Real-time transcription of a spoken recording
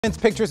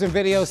Pictures and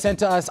videos sent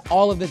to us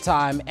all of the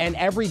time, and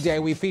every day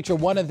we feature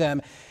one of them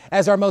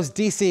as our most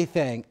DC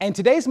thing. And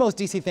today's most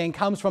DC thing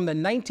comes from the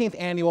 19th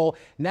annual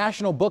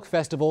National Book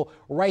Festival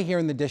right here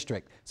in the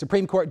district.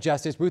 Supreme Court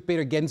Justice Ruth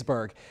Bade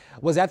Ginsburg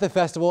was at the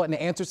festival and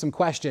answered some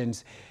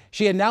questions.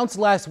 She announced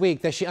last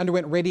week that she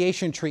underwent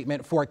radiation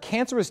treatment for a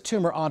cancerous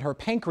tumor on her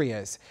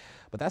pancreas,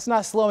 but that's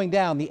not slowing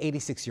down the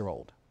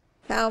 86-year-old.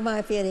 How am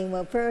I feeling?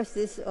 Well, first,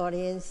 this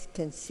audience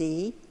can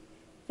see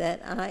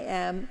that I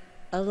am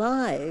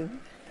alive.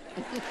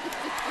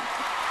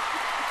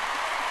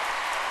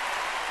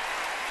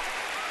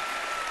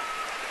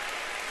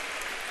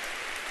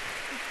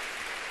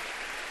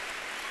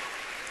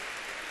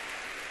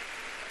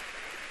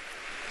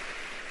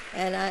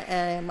 And I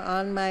am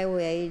on my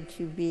way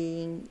to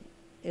being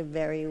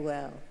very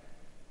well.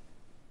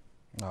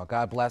 Oh,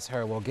 God bless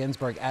her. Well,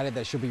 Ginsburg added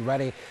that she'll be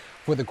ready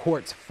for the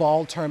court's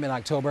fall term in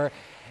October,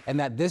 and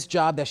that this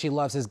job that she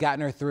loves has gotten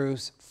her through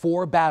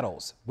 4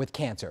 battles with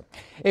cancer.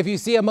 If you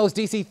see a most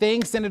DC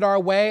thing, send it our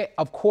way.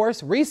 Of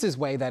course, Reese's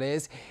way, that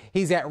is.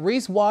 He's at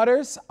Reese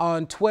Waters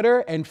on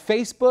Twitter and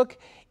Facebook,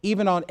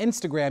 even on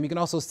Instagram. You can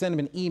also send him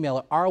an email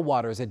at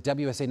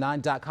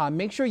rwaters@wsa9.com.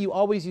 Make sure you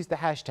always use the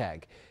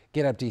hashtag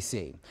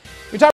GetUpDC.